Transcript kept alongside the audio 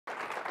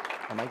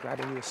Am I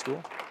grabbing you a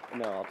stool?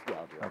 No, I'll do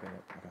it. Okay.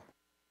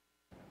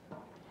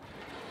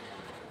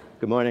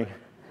 Good morning.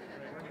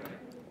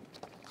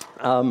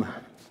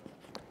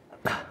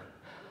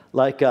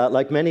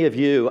 Like many of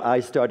you,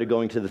 I started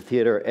going to the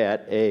theater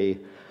at a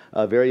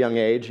very young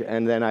age,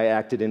 and then I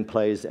acted in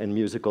plays and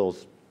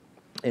musicals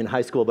in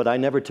high school, but I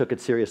never took it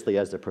seriously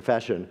as a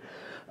profession.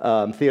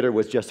 Theater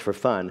was just for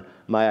fun.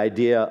 My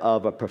idea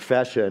of a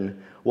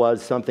profession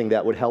was something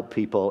that would help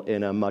people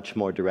in a much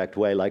more direct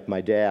way, like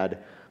my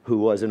dad, who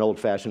was an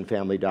old-fashioned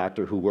family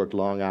doctor who worked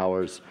long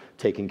hours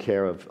taking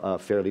care of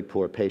fairly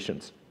poor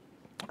patients.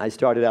 I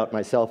started out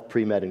myself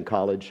pre-med in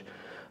college.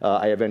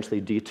 I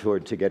eventually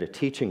detoured to get a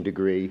teaching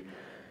degree,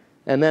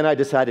 and then I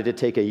decided to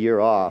take a year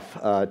off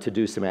to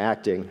do some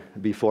acting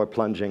before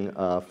plunging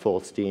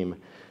full steam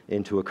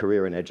into a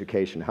career in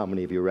education. How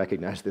many of you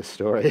recognize this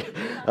story?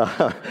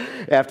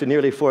 After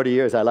nearly 40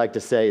 years, I like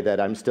to say that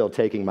I'm still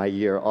taking my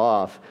year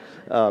off.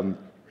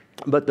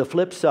 But the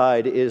flip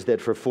side is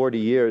that for 40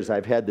 years,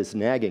 I've had this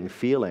nagging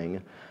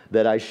feeling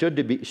that I should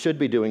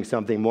be doing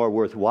something more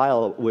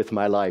worthwhile with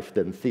my life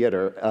than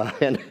theater.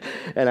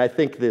 And I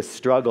think this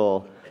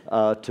struggle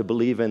to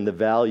believe in the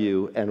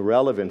value and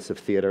relevance of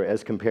theater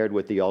as compared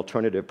with the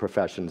alternative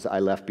professions I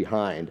left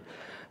behind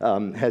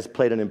has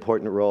played an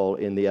important role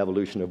in the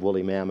evolution of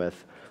Woolly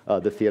Mammoth,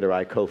 the theater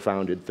I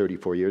co-founded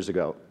 34 years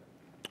ago.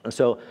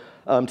 So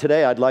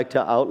today I'd like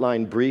to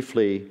outline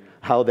briefly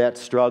how that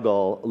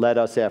struggle led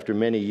us after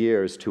many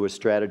years to a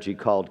strategy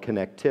called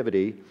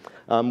connectivity,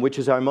 which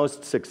is our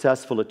most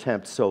successful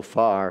attempt so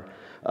far,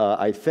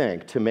 I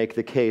think, to make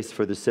the case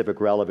for the civic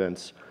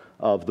relevance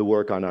of the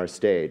work on our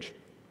stage.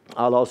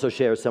 I'll also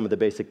share some of the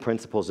basic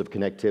principles of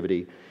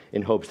connectivity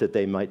in hopes that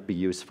they might be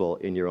useful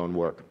in your own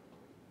work.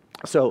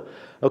 So,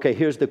 okay,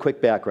 here's the quick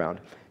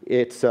background.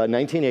 It's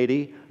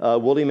 1980.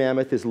 Woolly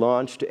Mammoth is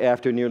launched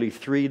after nearly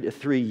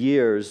three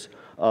years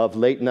of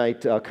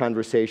late-night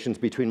conversations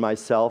between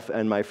myself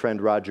and my friend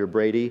Roger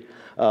Brady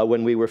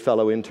when we were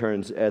fellow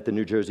interns at the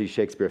New Jersey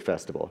Shakespeare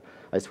Festival.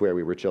 I swear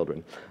we were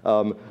children.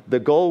 The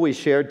goal we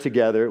shared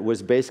together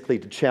was basically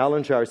to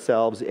challenge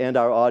ourselves and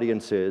our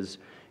audiences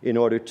in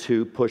order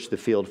to push the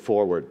field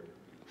forward.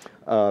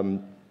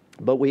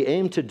 But we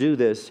aimed to do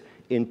this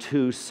in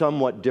two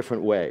somewhat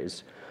different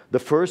ways. The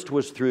first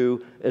was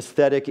through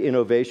aesthetic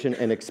innovation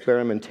and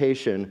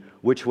experimentation,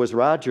 which was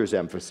Roger's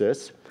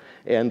emphasis,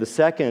 and the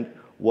second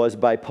was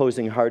by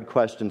posing hard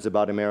questions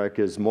about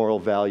America's moral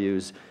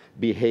values,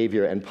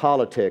 behavior, and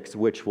politics,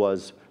 which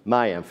was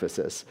my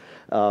emphasis.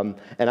 And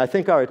I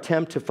think our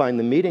attempt to find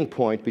the meeting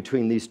point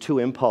between these two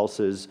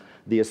impulses,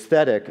 the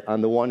aesthetic on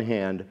the one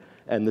hand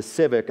and the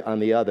civic on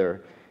the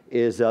other,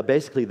 is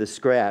basically the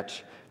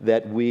scratch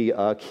that we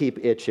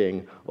keep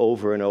itching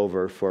over and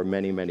over for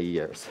many, many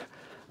years.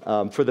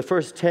 For the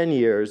first 10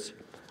 years,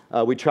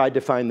 we tried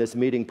to find this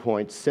meeting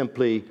point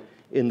simply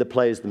in the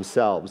plays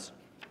themselves,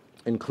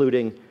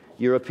 including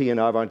European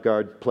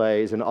avant-garde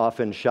plays and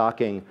often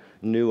shocking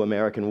new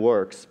American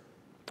works.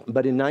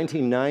 But in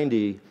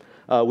 1990,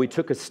 we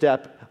took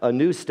a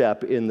new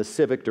step in the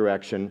civic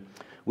direction.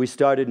 We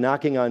started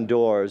knocking on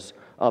doors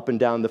up and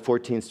down the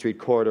 14th Street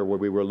corridor where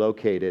we were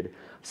located,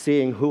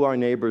 seeing who our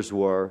neighbors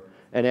were,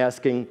 and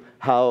asking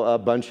how a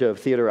bunch of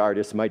theater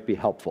artists might be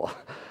helpful.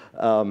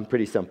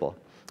 Pretty simple.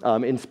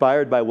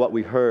 Inspired by what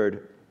we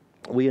heard,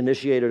 we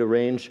initiated a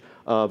range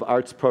of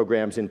arts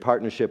programs in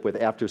partnership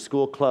with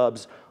after-school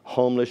clubs,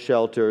 homeless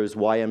shelters,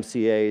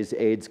 YMCAs,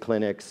 AIDS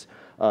clinics,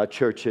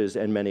 churches,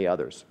 and many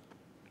others.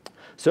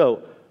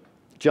 So,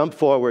 jump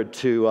forward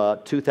to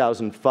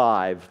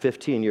 2005,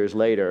 15 years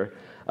later,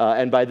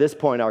 and by this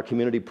point our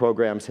community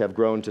programs have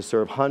grown to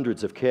serve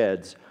hundreds of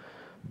kids.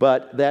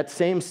 But that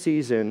same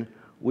season,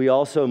 we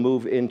also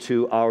move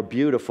into our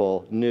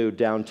beautiful new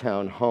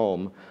downtown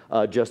home,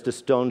 just a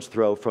stone's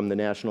throw from the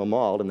National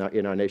Mall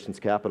in our nation's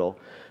capital.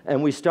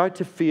 And we start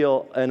to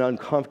feel an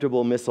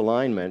uncomfortable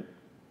misalignment.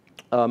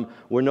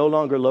 We're no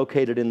longer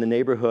located in the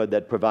neighborhood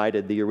that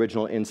provided the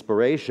original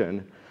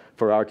inspiration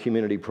for our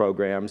community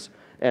programs,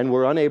 and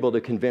we're unable to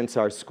convince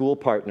our school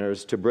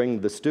partners to bring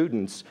the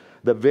students,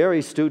 the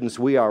very students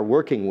we are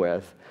working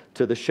with,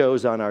 to the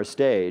shows on our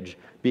stage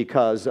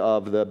because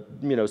of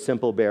the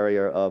simple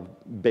barrier of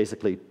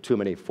basically too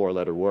many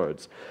four-letter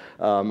words.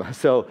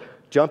 So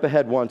jump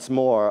ahead once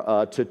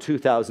more to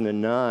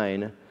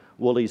 2009,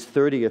 Woolly's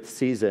 30th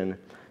season,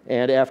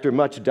 and after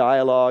much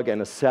dialogue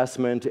and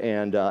assessment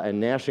and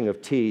gnashing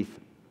of teeth,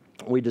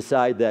 we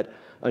decide that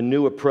a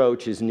new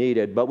approach is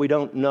needed, but we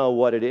don't know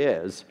what it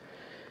is.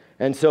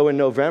 And so in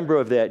November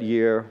of that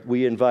year,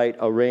 we invite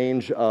a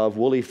range of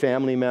Woolly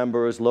family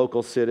members,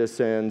 local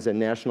citizens, and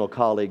national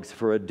colleagues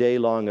for a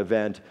day-long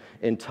event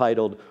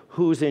entitled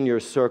Who's in Your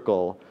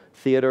Circle?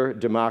 Theater,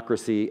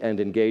 Democracy, and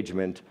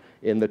Engagement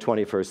in the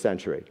 21st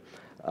Century.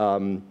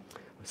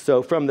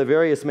 So from the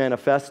various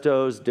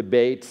manifestos,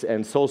 debates,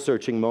 and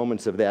soul-searching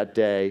moments of that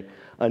day,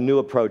 a new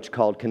approach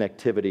called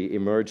connectivity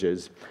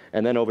emerges.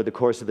 And then over the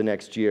course of the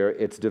next year,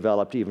 it's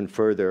developed even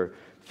further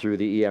through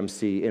the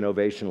EMC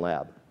Innovation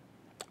Lab.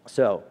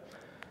 So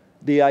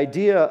the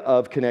idea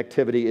of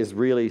connectivity is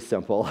really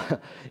simple.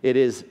 It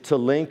is to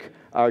link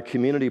our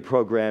community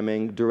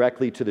programming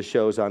directly to the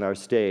shows on our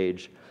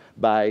stage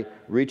by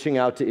reaching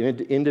out to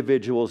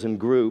individuals and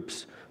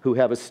groups who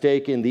have a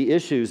stake in the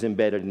issues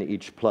embedded in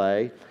each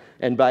play,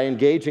 and by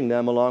engaging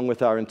them along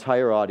with our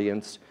entire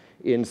audience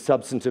in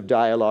substantive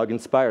dialogue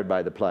inspired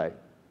by the play.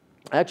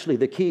 Actually,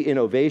 the key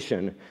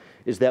innovation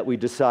is that we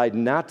decide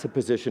not to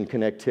position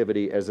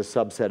connectivity as a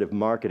subset of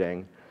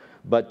marketing,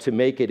 but to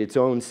make it its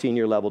own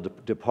senior level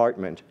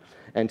department,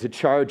 and to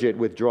charge it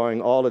with drawing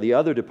all of the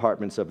other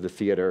departments of the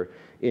theater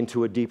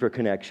into a deeper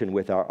connection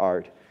with our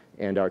art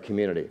and our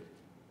community.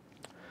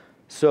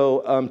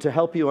 So to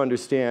help you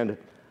understand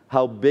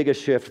how big a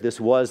shift this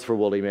was for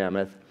Woolly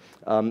Mammoth,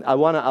 I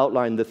want to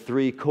outline the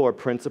 3 core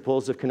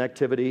principles of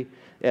connectivity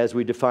as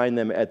we define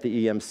them at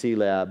the EMC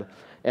lab,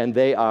 and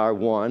they are: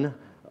 1,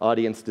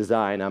 audience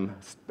design.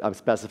 I'm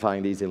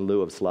specifying these in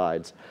lieu of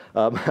slides.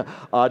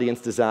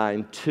 Audience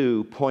design.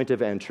 2, point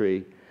of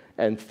entry.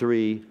 And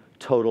 3,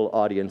 total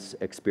audience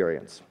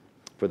experience,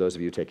 for those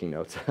of you taking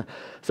notes.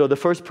 So the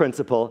first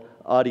principle,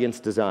 audience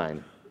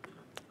design.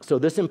 So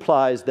this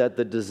implies that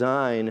the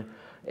design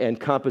and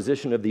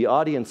composition of the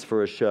audience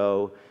for a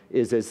show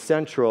is as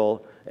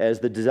central as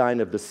the design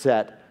of the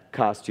set,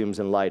 costumes,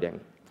 and lighting.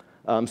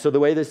 So the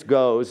way this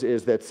goes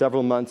is that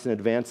several months in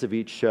advance of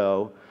each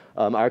show,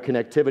 our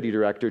connectivity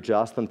director,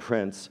 Jocelyn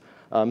Prince,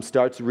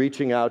 starts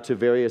reaching out to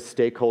various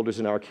stakeholders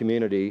in our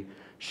community,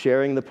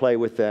 sharing the play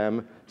with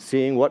them,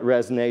 seeing what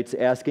resonates,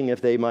 asking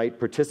if they might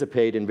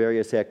participate in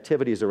various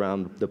activities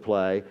around the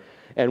play,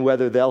 and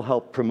whether they'll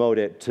help promote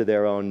it to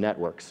their own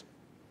networks.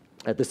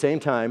 At the same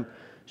time,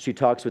 she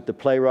talks with the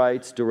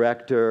playwrights,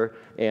 director,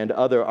 and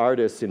other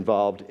artists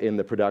involved in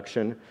the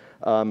production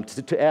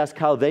to ask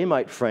how they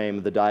might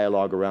frame the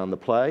dialogue around the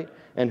play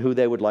and who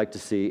they would like to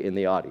see in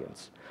the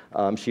audience.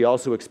 She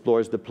also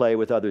explores the play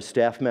with other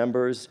staff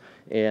members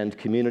and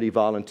community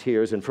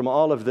volunteers, and from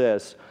all of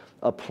this,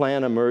 a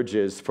plan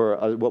emerges for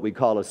what we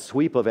call a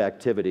sweep of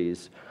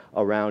activities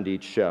around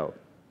each show.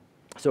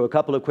 So a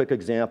couple of quick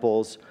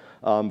examples.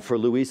 For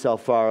Luis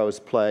Alfaro's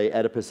play,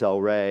 Oedipus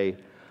El Rey,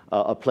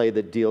 a play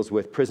that deals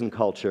with prison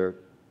culture,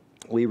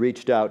 we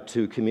reached out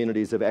to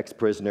communities of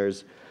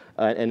ex-prisoners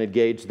and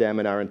engaged them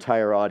and our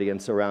entire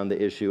audience around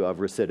the issue of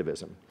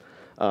recidivism.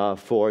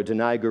 For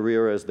Denai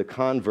Guerrera's The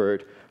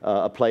Convert,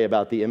 a play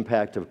about the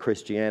impact of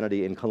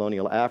Christianity in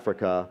colonial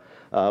Africa,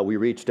 we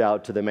reached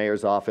out to the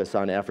mayor's office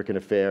on African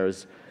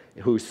affairs,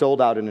 who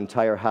sold out an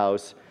entire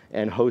house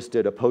and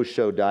hosted a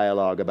post-show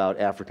dialogue about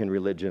African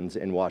religions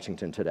in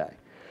Washington today.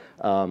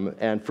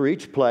 And for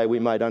each play, we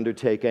might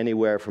undertake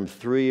anywhere from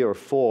 3 or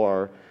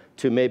 4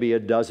 to maybe a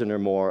dozen or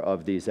more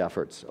of these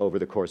efforts over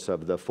the course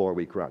of the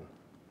 4-week run.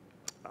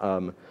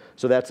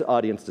 So that's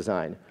audience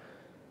design.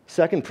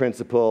 Second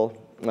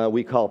principle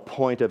we call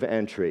point of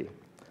entry.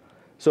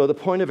 So the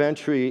point of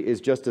entry is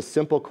just a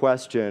simple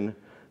question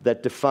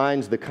that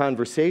defines the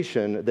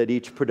conversation that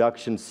each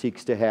production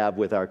seeks to have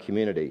with our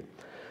community.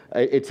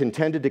 It's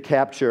intended to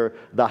capture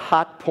the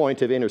hot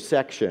point of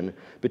intersection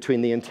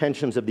between the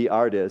intentions of the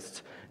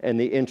artists and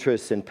the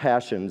interests and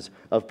passions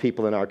of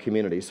people in our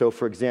community. So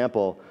for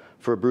example,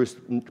 for Bruce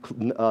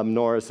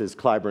Norris's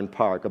Clyburn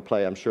Park, a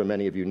play I'm sure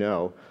many of you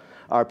know,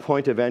 our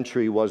point of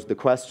entry was the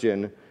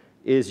question,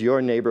 is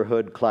your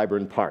neighborhood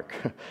Clyburn Park?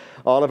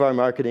 All of our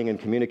marketing and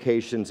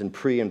communications and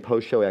pre- and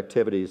post-show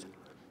activities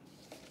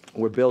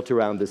were built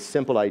around this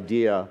simple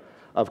idea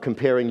of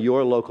comparing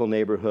your local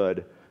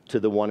neighborhood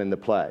to the one in the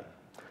play.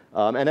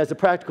 And as a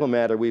practical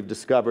matter, we've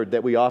discovered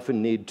that we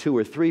often need 2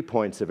 or 3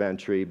 points of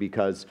entry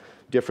because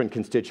different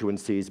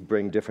constituencies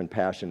bring different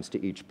passions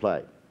to each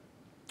play.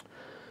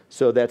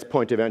 So that's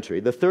point of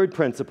entry. The third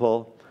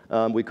principle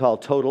we call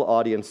total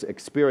audience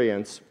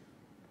experience,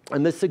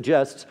 and this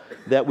suggests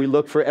that we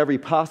look for every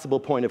possible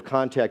point of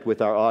contact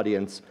with our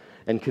audience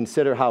and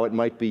consider how it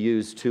might be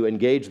used to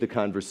engage the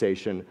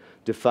conversation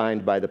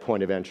defined by the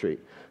point of entry.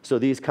 So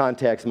these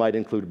contacts might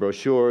include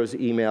brochures,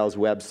 emails,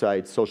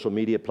 websites, social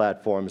media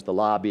platforms, the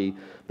lobby,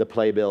 the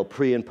playbill,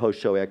 pre- and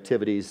post-show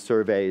activities,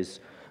 surveys,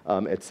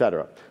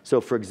 etc.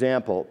 So for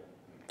example,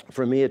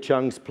 for Mia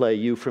Chung's play,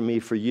 You for Me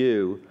for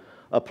You,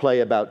 a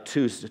play about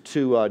two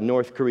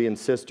North Korean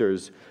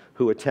sisters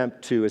who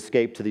attempt to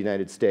escape to the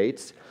United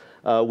States,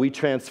 we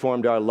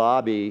transformed our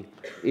lobby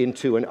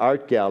into an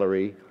art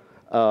gallery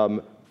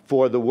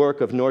for the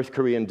work of North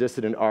Korean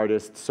dissident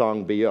artist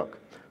Song Byuk,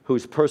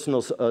 whose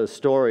personal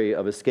story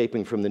of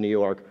escaping from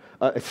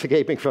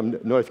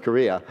North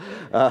Korea,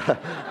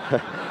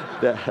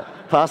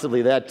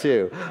 possibly that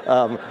too,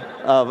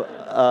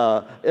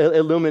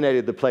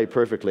 illuminated the play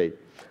perfectly.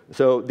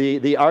 So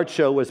the art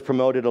show was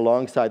promoted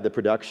alongside the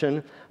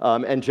production,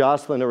 and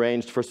Jocelyn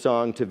arranged for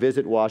Song to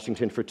visit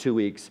Washington for 2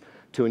 weeks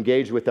to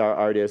engage with our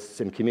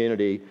artists and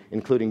community,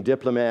 including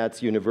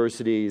diplomats,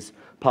 universities,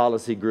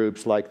 policy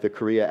groups like the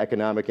Korea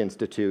Economic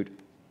Institute,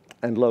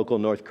 and local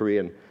North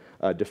Korean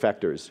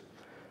defectors.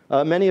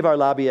 Many of our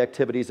lobby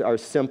activities are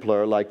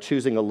simpler, like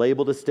choosing a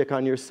label to stick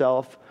on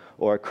yourself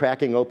or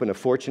cracking open a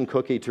fortune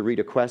cookie to read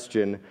a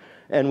question.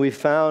 And we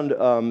found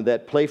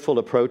that playful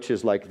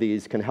approaches like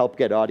these can help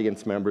get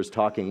audience members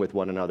talking with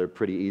one another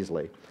pretty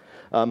easily.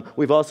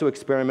 We've also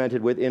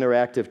experimented with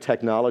interactive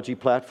technology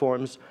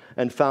platforms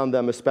and found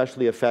them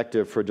especially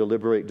effective for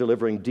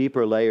delivering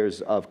deeper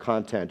layers of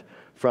content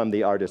from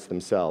the artists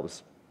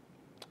themselves.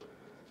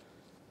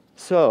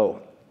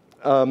 So,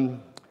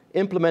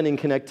 implementing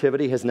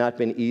connectivity has not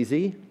been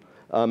easy,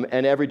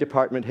 and every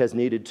department has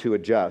needed to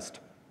adjust.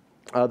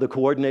 The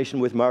coordination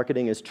with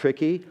marketing is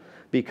tricky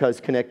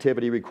because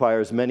connectivity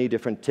requires many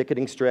different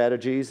ticketing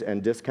strategies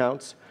and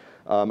discounts.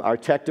 Our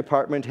tech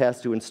department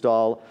has to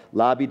install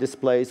lobby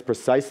displays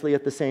precisely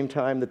at the same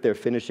time that they're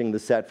finishing the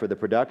set for the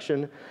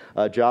production.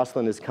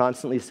 Jocelyn is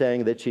constantly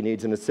saying that she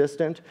needs an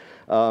assistant,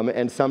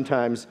 and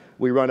sometimes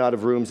we run out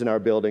of rooms in our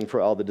building for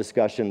all the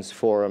discussions,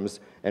 forums,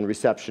 and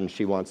receptions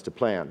she wants to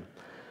plan.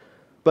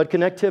 But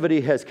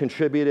connectivity has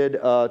contributed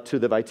to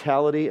the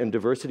vitality and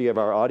diversity of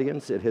our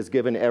audience. It has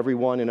given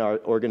everyone in our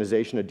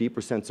organization a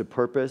deeper sense of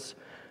purpose,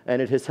 and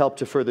it has helped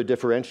to further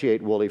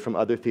differentiate Woolly from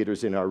other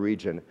theaters in our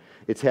region.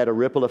 It's had a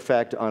ripple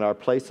effect on our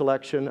play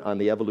selection, on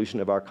the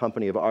evolution of our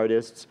company of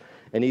artists,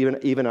 and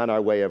even on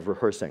our way of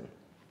rehearsing.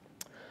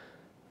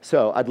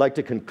 So I'd like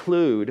to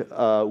conclude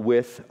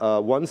with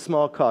one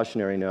small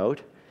cautionary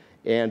note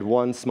and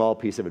one small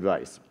piece of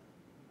advice.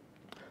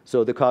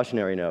 So the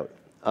cautionary note.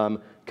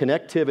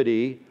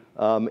 Connectivity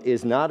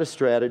is not a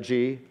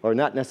strategy, or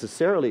not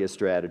necessarily a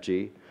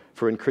strategy,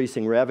 for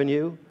increasing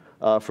revenue,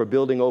 for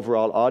building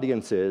overall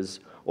audiences,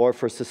 or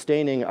for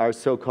sustaining our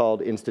so-called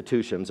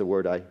institutions, a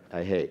word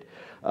I hate.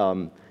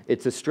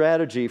 It's a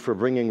strategy for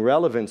bringing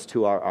relevance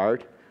to our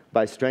art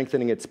by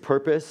strengthening its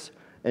purpose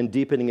and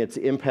deepening its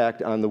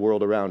impact on the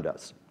world around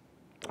us.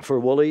 For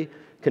Woolly,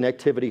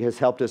 connectivity has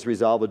helped us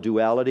resolve a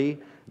duality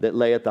that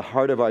lay at the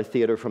heart of our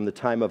theater from the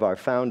time of our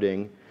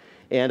founding,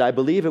 and I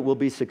believe it will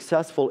be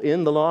successful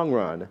in the long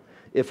run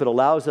if it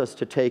allows us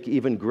to take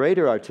even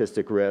greater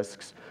artistic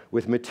risks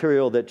with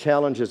material that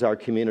challenges our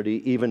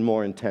community even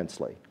more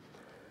intensely.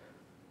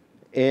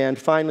 And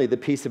finally, the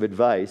piece of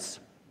advice,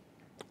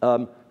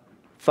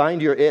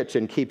 find your itch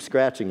and keep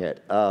scratching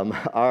it.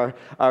 Our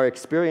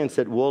experience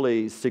at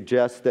Woolly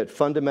suggests that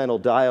fundamental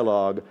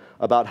dialogue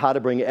about how to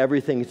bring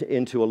everything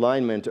into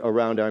alignment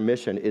around our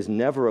mission is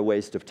never a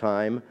waste of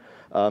time,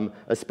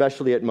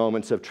 especially at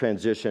moments of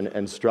transition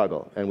and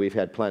struggle, and we've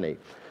had plenty.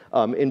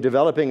 In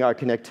developing our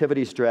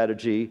connectivity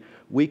strategy,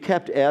 we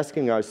kept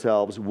asking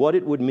ourselves what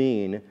it would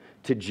mean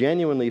to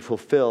genuinely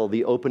fulfill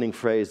the opening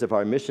phrase of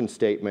our mission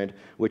statement,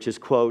 which is,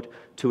 quote,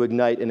 to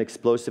ignite an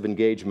explosive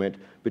engagement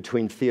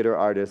between theater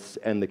artists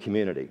and the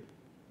community.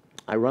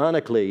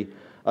 Ironically,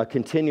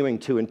 continuing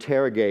to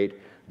interrogate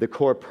the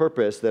core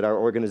purpose that our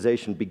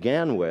organization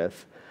began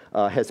with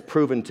has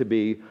proven to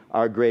be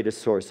our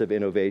greatest source of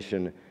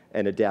innovation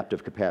and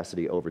adaptive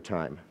capacity over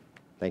time.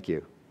 Thank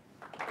you.